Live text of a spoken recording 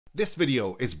This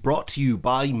video is brought to you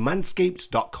by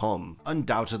Manscaped.com.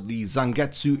 Undoubtedly,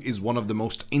 Zangetsu is one of the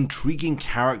most intriguing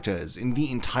characters in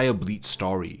the entire BLEACH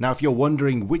story. Now, if you're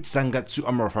wondering which Zangetsu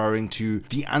I'm referring to,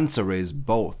 the answer is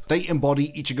both. They embody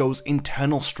Ichigo's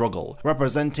internal struggle,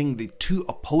 representing the two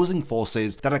opposing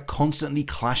forces that are constantly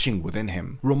clashing within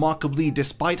him. Remarkably,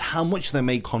 despite how much they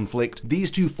may conflict, these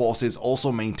two forces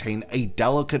also maintain a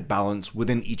delicate balance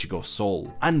within Ichigo's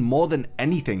soul. And more than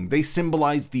anything, they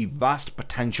symbolize the vast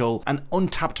potential and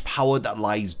untapped power that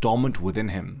lies dormant within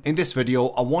him. In this video,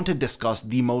 I want to discuss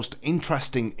the most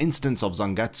interesting instance of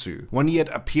Zangetsu, when he had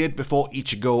appeared before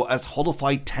Ichigo as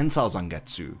Hollowfied Tensa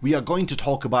Zangetsu. We are going to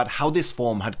talk about how this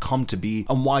form had come to be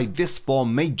and why this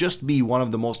form may just be one of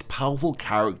the most powerful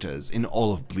characters in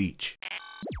all of BLEACH.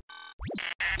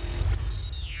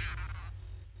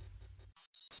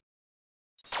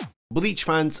 BLEACH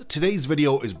fans, today's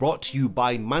video is brought to you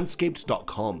by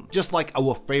Manscaped.com. Just like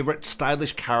our favorite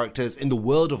stylish characters in the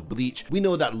world of BLEACH, we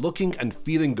know that looking and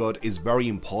feeling good is very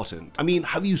important. I mean,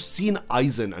 have you seen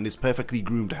Aizen and his perfectly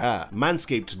groomed hair?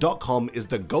 Manscaped.com is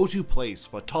the go-to place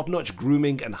for top-notch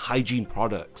grooming and hygiene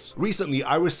products. Recently,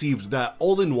 I received their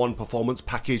all-in-one performance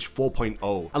package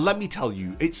 4.0, and let me tell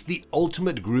you, it's the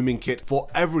ultimate grooming kit for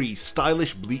every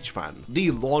stylish BLEACH fan.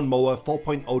 The Lawnmower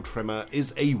 4.0 trimmer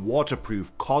is a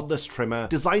waterproof, cordless trimmer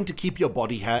designed to keep your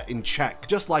body hair in check,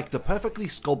 just like the perfectly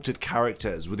sculpted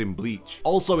characters within BLEACH.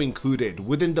 Also included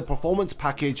within the Performance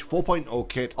Package 4.0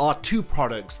 kit are two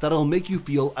products that'll make you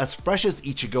feel as fresh as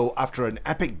Ichigo after an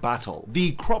epic battle: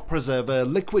 the Crop Preserver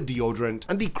Liquid Deodorant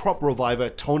and the Crop Reviver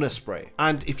Toner Spray.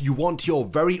 And if you want your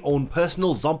very own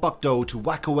personal Zanpakuto to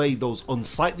whack away those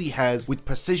unsightly hairs with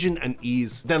precision and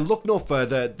ease, then look no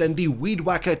further than the Weed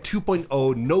Whacker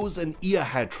 2.0 Nose and Ear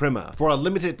Hair Trimmer. For a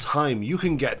limited time, you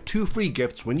can get 2 free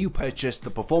gifts when you purchase the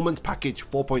Performance Package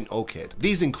 4.0 kit.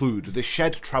 These include the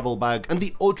Shed Travel Bag and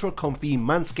the ultra comfy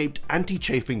Manscaped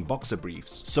Anti-Chafing Boxer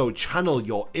Briefs. So channel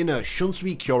your inner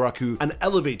Shunsui Kyoraku and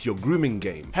elevate your grooming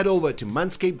game. Head over to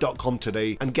manscaped.com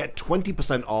today and get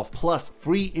 20% off plus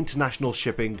free international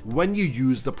shipping when you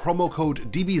use the promo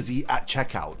code DBZ at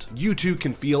checkout. You too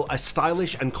can feel as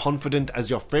stylish and confident as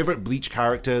your favorite BLEACH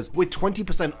characters with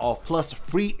 20% off plus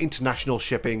free international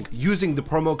shipping using the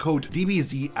promo code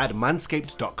DBZ at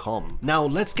manscaped.com. Now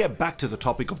let's get back to the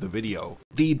topic of the video.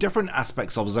 The different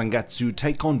aspects of Zangetsu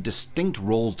take on distinct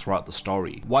roles throughout the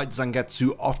story. White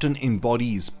Zangetsu often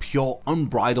embodies pure,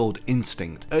 unbridled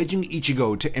instinct, urging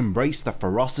Ichigo to embrace the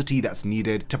ferocity that's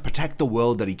needed to protect the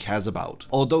world that he cares about.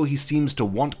 Although he seems to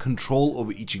want control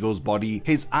over Ichigo's body,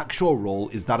 his actual role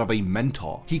is that of a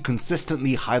mentor. He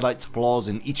consistently highlights flaws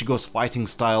in Ichigo's fighting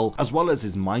style as well as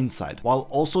his mindset, while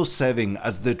also serving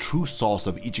as the true source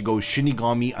of Ichigo's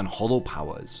Shinigami and Hollow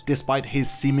powers. Despite his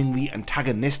seemingly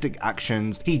antagonistic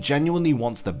actions, he genuinely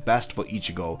wants the best for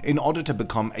Ichigo in order to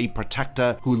become a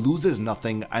protector who loses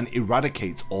nothing and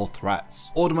eradicates all threats.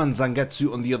 Old Man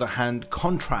Zangetsu, on the other hand,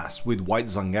 contrasts with White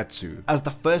Zangetsu. As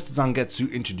the first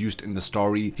Zangetsu introduced in the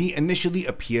story, he initially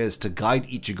appears to guide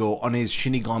Ichigo on his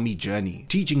Shinigami journey,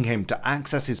 teaching him to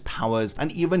access his powers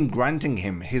and even granting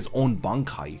him his own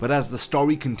Bankai. But as the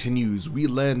story continues, we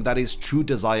learn that his true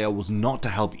desire was not to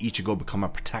help Ichigo become a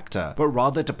protector, but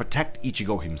rather to protect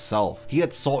Ichigo himself. He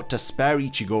had sought to spare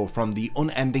Ichigo from the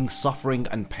unending suffering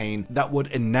and pain that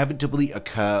would inevitably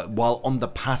occur while on the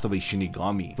path of a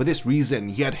Shinigami. For this reason,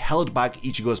 he had held back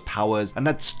Ichigo's powers and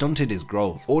had stunted his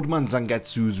growth. Old Man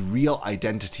Zangetsu's real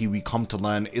identity, we come to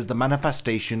learn, is the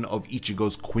manifestation of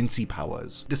Ichigo's Quincy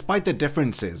powers. Despite the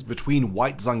differences between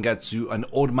White Zangetsu and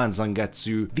Old Man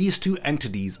Zangetsu, these two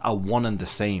entities are one and the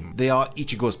same. They are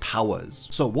Ichigo's powers.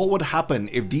 So what would happen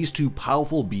if these two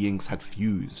powerful beings had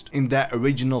fused? In their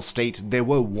original state, they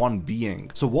were one being.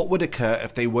 So what would occur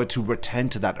if they were to return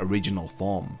to that original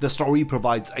form? The story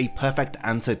provides a perfect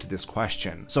answer to this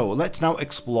question. So let's now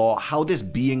explore how this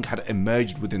being had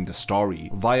emerged within the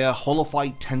story via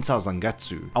Hollowfied Tensa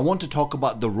Zangetsu. I want to talk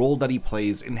about the role that he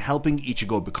plays in helping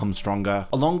Ichigo become stronger,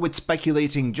 along with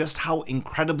speculating just how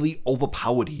incredibly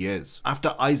overpowered he is. After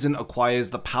Aizen acquires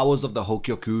the powers of the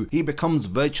Hokyoku, he becomes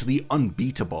virtually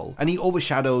unbeatable, and he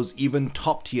overshadows even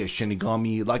top-tier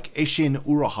Shinigami like Isshin,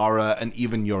 Urahara, and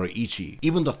even Yoruichi.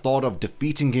 Even the thought of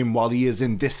defeating him while he is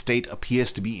in this state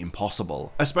appears to be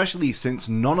impossible, especially since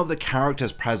none of the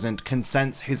characters present can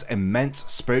sense his immense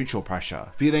spiritual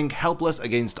pressure. Feeling helpless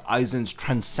against Aizen's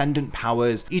transcendent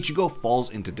powers, Ichigo falls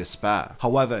into despair.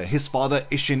 However, his father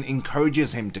Isshin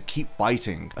encourages him to keep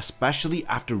fighting, especially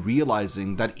after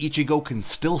realizing that Ichigo can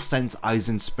still sense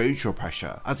Aizen's spiritual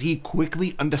pressure, as he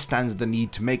quickly understands the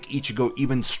need to make Ichigo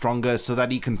even stronger so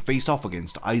that he can face off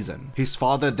against Aizen. His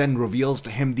father then reveals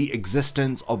to him the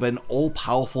existence of an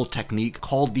all-powerful technique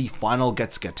called the Final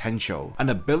Getsuga Tensho, an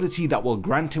ability that will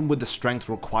grant him with the strength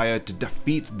required to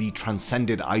defeat the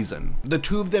transcended Aizen. The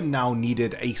two of them now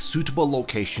needed a suitable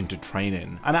location to train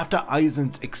in, and after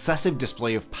Aizen's excessive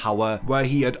display of power, where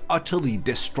he had utterly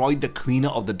destroyed the cleaner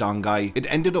of the Dangai, it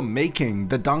ended up making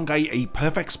the Dangai a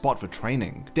perfect spot for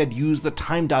training. They'd used the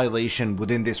time dilation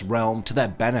within this realm to their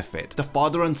benefit. The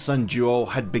father and son duo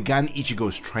had begun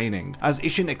Ichigo's training, as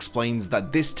Isshin explains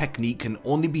that this technique can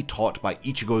only be taught by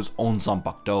Ichigo's own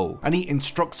Zanpakuto, and he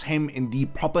instructs him in the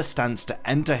proper stance to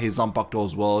enter his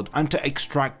Zanpakuto's world and to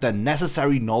extract the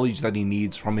necessary knowledge that he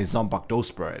needs from his Zanpakuto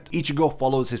spirit. Ichigo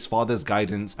follows his father's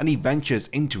guidance and he ventures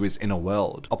into his inner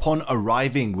world. Upon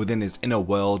arriving within his inner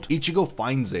world, Ichigo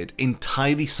finds it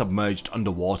entirely submerged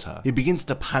underwater. He begins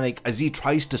to panic as he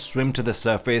tries to swim to the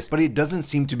surface, but it doesn't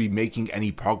seem to be making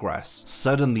any progress.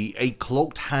 Suddenly, a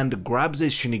cloaked hand grabs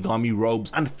his Shinigami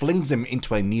robes and flings him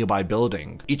into a nearby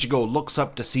building. Ichigo looks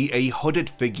up to see a hooded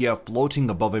figure floating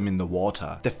above him in the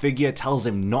water. The figure tells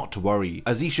him not to worry,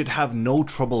 as he should have no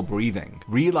trouble breathing.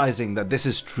 Realizing that this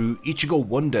is true, Ichigo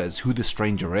wonders who the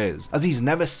stranger is, as he's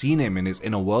never seen him in his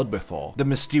inner world before. The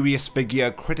mysterious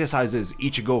figure criticizes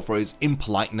Ichigo for his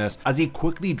impoliteness as he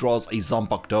quickly draws a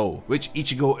Zanpakuto, which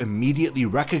Ichigo immediately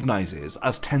recognizes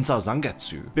as Tensa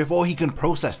Zangetsu. Before he can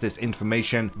process this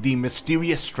information, the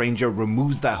mysterious stranger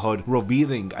removes their hood,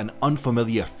 revealing an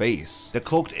unfamiliar face. The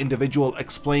cloaked individual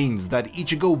explains that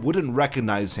Ichigo wouldn't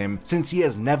recognize him since he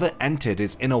has never entered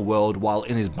his inner world while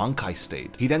in his Bankai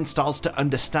state. He then starts to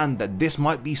understand that this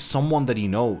might be someone that he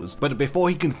knows, but before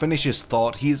he can finish his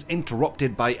thought, he is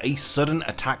interrupted by a sudden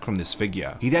attack from this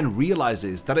figure. He then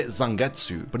realizes that it's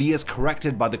Zangetsu, but he is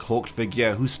corrected by the cloaked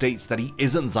figure who states that he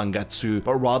isn't Zangetsu,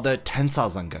 but rather Tensa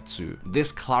Zangetsu.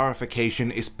 This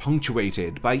clarification is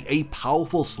punctuated by a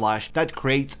powerful slash that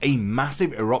creates a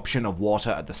massive eruption of water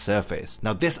at the surface.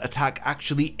 Now this attack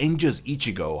actually injures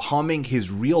Ichigo, harming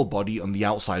his real body on the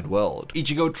outside world.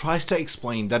 Ichigo tries to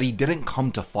explain that he didn't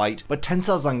come to fight, but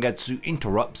Tensa Zangetsu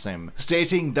interrupts him,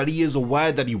 stating that he is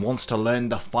aware that he wants to learn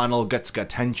the Final Getsuga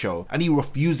Tensho, and he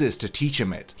refuses to teach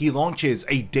him it. He launches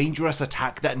a dangerous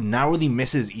attack that narrowly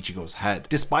misses Ichigo's head.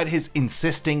 Despite his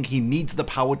insisting he needs the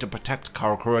power to protect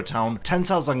Karakura Town,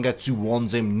 Tensa Zangetsu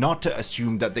warns him not to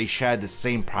assume that they share the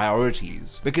same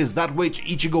priorities, because that which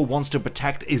Ichigo wants to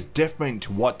protect is different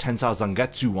to what Tensa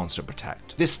Zangetsu wants to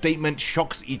protect. This statement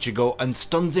shocks Ichigo and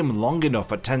stuns him long enough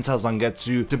for Tensa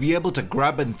Zangetsu to be able to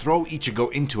grab and throw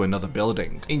Ichigo into another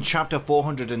building. In chapter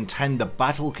 410, the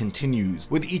battle continues,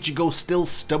 with Ichigo still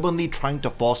stubbornly trying to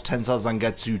force Tensa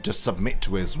Zangetsu to submit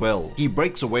to his will. He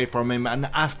breaks away from him and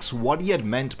asks what he had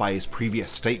meant by his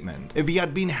previous statement. If he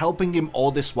had been helping him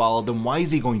all this while, then why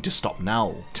is he going to stop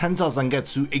now? Tensa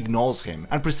Zangetsu ignores him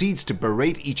and proceeds to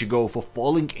berate Ichigo for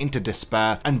falling into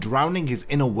despair and drowning his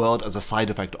inner world as a side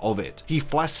effect of it. He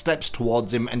flash steps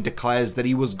towards him and declares that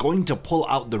he was going to pull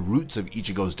out the roots of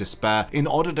Ichigo's despair in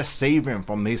order to save him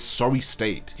from his sorry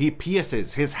state. He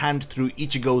pierces his hand through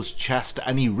Ichigo's chest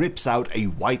and he rips out a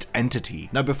white entity.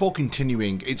 Now before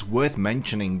continuing, it's worth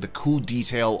mentioning the cool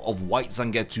detail of White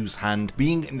Zangetsu's hand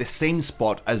being in the same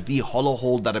spot as the hollow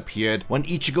hole that appeared when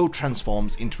Ichigo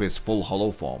transforms into his full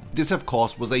hollow form. This of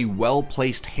course was a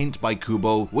well-placed hint by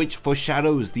Kubo, which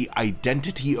foreshadows the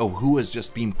identity of who has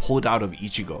just been pulled out of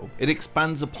Ichigo. It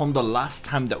expands upon the last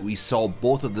time that we saw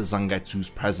both of the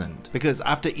Zangetsus present, because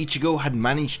after Ichigo had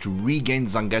managed to regain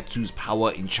Zangetsu's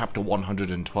power in chapter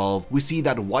 112, we see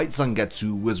that White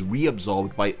Zangetsu was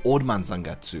reabsorbed by Old Man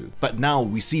Zangetsu, but now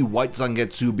we see White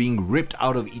Zangetsu being ripped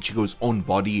out of Ichigo's own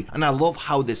body, and I love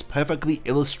how this perfectly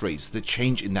illustrates the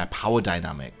change in their power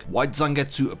dynamic. White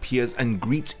Zangetsu appears and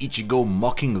greets Ichigo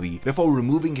mockingly before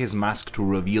removing his mask to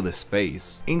reveal his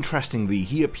face. Interestingly,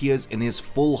 he appears in his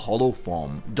full hollow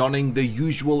form, donning the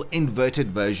usual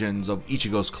inverted versions of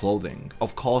Ichigo's clothing.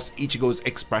 Of course, Ichigo's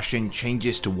expression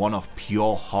changes to one of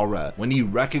pure horror when he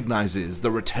recognizes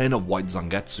the return of White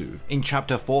Zangetsu. In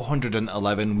chapter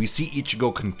 411, we see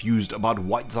Ichigo confused about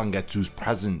White Zangetsu's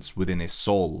presence within his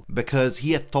soul, because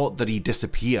he had thought that he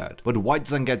disappeared, but White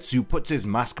Zangetsu puts his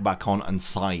mask back on and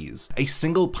sighs. A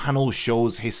single panel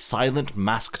shows his silent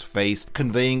masked face,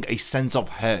 conveying a sense of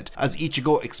hurt as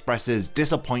Ichigo expresses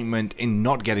disappointment in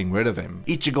not getting rid of him.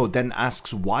 Ichigo then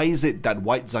asks why is it that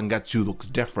White Zangetsu looks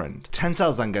different.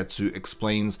 Tensa Zangetsu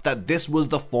explains that this was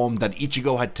the form that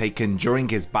Ichigo had taken during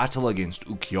his battle against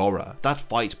Ukiura. That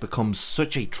fight becomes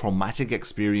such a traumatic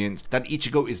experience that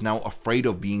Ichigo is now afraid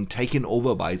of being taken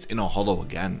over by his inner hollow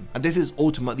again, and this is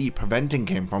ultimately preventing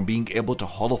him from being able to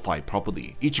hollowfy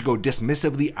properly. Ichigo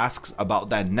dismissively asks about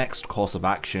their next course of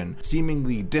action,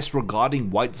 seemingly disregarding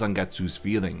White Zangetsu's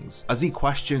feelings, as he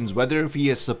questions whether if he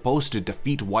is supposed to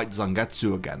defeat White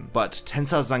Zangetsu again. But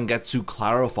Tensa Zangetsu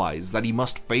clarifies that he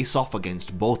must face off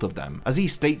against both of them, as he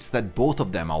states that both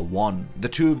of them are one. The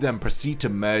two of them proceed to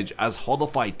merge as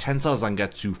Hollowfied Tensa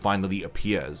Zangetsu finally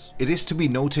appears. It is to be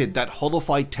noted that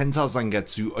Hollowfied Tensa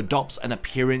Zangetsu adopts an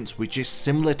appearance which is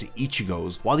similar to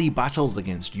Ichigo's while he battles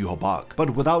against Yhwach,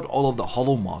 but without all of the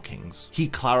hollow markings. He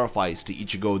clarifies to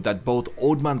Ichigo that both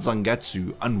Old Man Zangetsu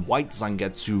and White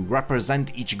Zangetsu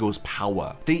represent Ichigo's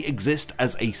power. They exist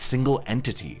as a single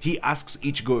entity. He asks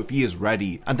Ichigo if he is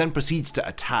ready and then proceeds to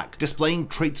attack, displaying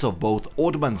traits of both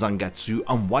Old Man Zangetsu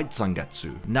and White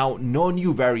Zangetsu. Now, no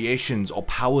new variations or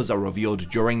powers are revealed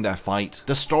during their fight.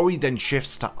 The story then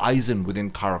shifts to Aizen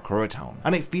within Karakura Town,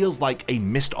 and it feels like a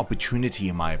missed opportunity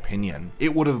in my opinion.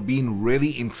 It would have been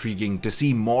really intriguing to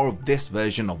see more of this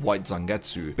version of White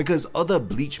Zangetsu, because other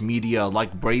Bleach media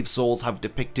like Brave Souls have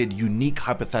depicted unique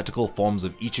hypothetical forms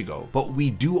of Ichigo, but we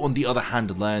do on the other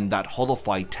hand learn that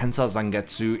Hollowfied Tensa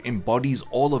Zangetsu embodies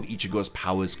all of Ichigo's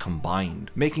powers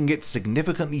combined, making it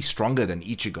significantly stronger than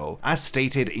Ichigo, as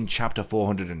stated in chapter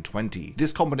 420.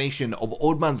 This combination of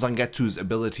Old Man Zangetsu's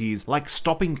abilities like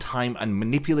stopping time and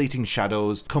manipulating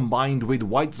shadows, combined with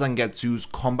White Zangetsu's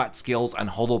combat skills and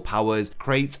hollow powers,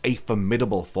 creates a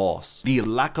formidable force. The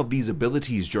lack of these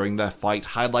abilities during their fight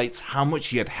highlights how much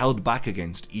he had held back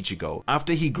against Ichigo.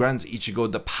 After he grants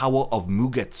Ichigo the power of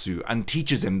Mugetsu and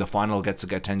teaches him the final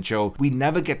Getsuga Tensho, we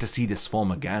never get to see this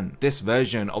form again. This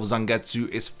version of Zangetsu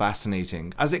is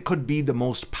fascinating, as it could be the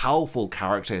most powerful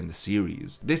character in the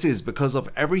series. This is because of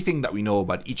everything that we know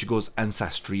about Ichigo's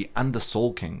ancestry and the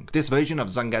Soul King. This version of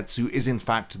Zangetsu is in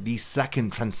fact the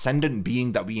second transcendent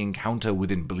being that we encounter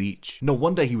within Bleach. No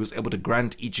wonder he was able to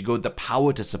grant Ichigo the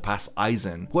power to surpass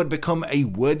Aizen, who had become a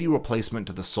worthy replacement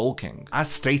to the Soul King, as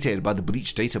stated by the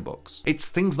Bleach databooks. It's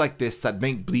things like this that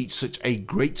make Bleach such a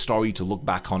great story to look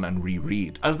back on and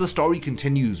reread. As the story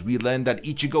continues, we learn that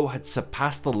Ichigo had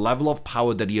surpassed the level of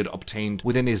power that he had obtained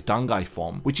within his Dangai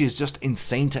form, which is just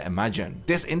insane to imagine.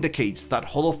 This indicates that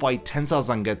Hollowfied Tensa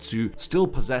Zangetsu still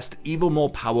possessed even more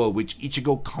power, which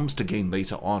Ichigo comes to gain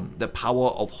later on. The power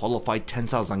of Hollowfied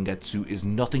Tensa Zangetsu is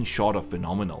nothing short of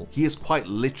phenomenal. He is quite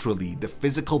literally the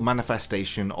physical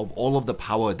manifestation of all of the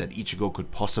power that Ichigo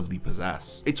could possibly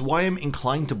possess. It's why I'm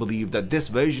inclined to believe that this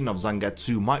version of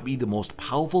Zangetsu might be the most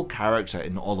powerful character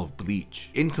in all of Bleach.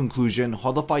 In conclusion,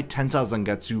 Hollowfied Tensa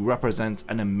Zangetsu represents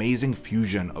an amazing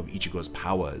fusion of Ichigo's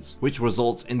powers, which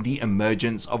results in the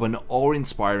emergence of an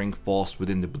awe-inspiring force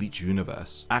within the Bleach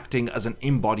universe. Acting as an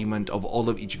embodiment of all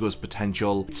of Ichigo's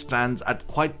potential, it stands at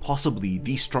quite possibly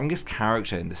the strongest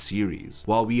character in the series.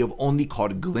 While we have only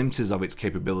caught glimpses of its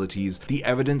capabilities, the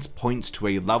evidence points to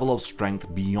a level of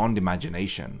strength beyond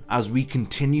imagination. As we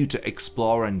continue to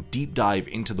explore and deep dive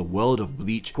into the world of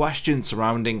Bleach, questions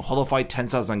surrounding Hollowfied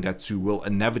Tensa Zangetsu will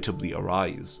inevitably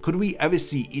arise. Could we ever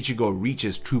see Ichigo reach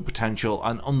his true potential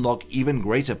and unlock even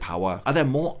greater power? Are there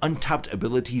more untapped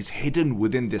abilities hidden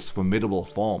within this formidable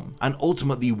form? And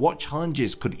ultimately, what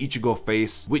challenges could Ichigo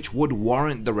face which would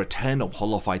warrant the return of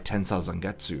Hollowfied Tensa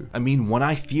Zangetsu? I mean, when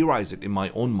I theorize it in my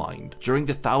own mind, during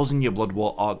the 1000-year Blood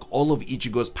War arc, all of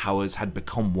Ichigo's powers had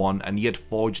become one and he had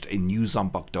forged a new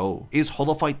Zanpakuto. Is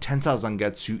Hollowfied Tensa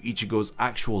Zangetsu Ichigo's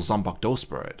actual Zanpakuto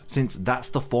spirit, since that's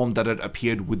the form that had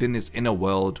appeared within his inner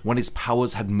world when his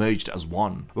powers had merged as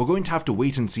one? We're going to have to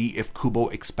wait and see if Kubo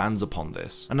expands upon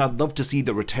this, and I'd love to see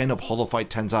the return of Hollowfied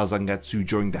Tensa Zangetsu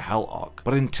during the Hell arc.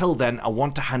 But until then, I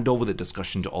want to hand over the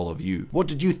discussion to all of you. What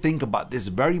did you think about this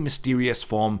very mysterious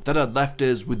form that had left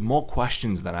us with more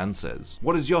questions than answers?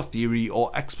 What is your theory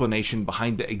or explanation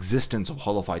behind the existence of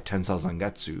Hollowfied Tensa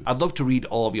Zangetsu? I'd love to read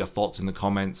all of your thoughts in the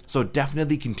comments, so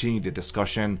definitely continue the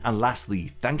discussion. And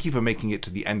lastly, thank you for making it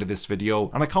to the end of this video,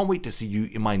 and I can't wait to see you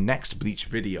in my next Bleach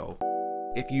video.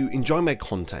 If you enjoy my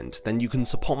content, then you can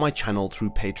support my channel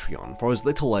through Patreon for as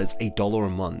little as $1 a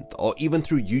month, or even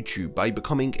through YouTube by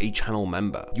becoming a channel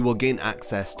member. You will gain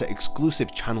access to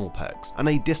exclusive channel perks and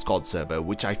a Discord server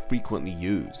which I frequently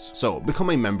use. So become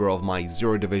a member of my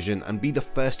Zero Division and be the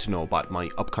first to know about my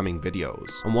upcoming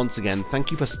videos. And once again,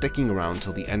 thank you for sticking around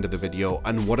till the end of the video,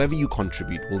 and whatever you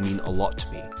contribute will mean a lot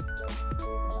to me.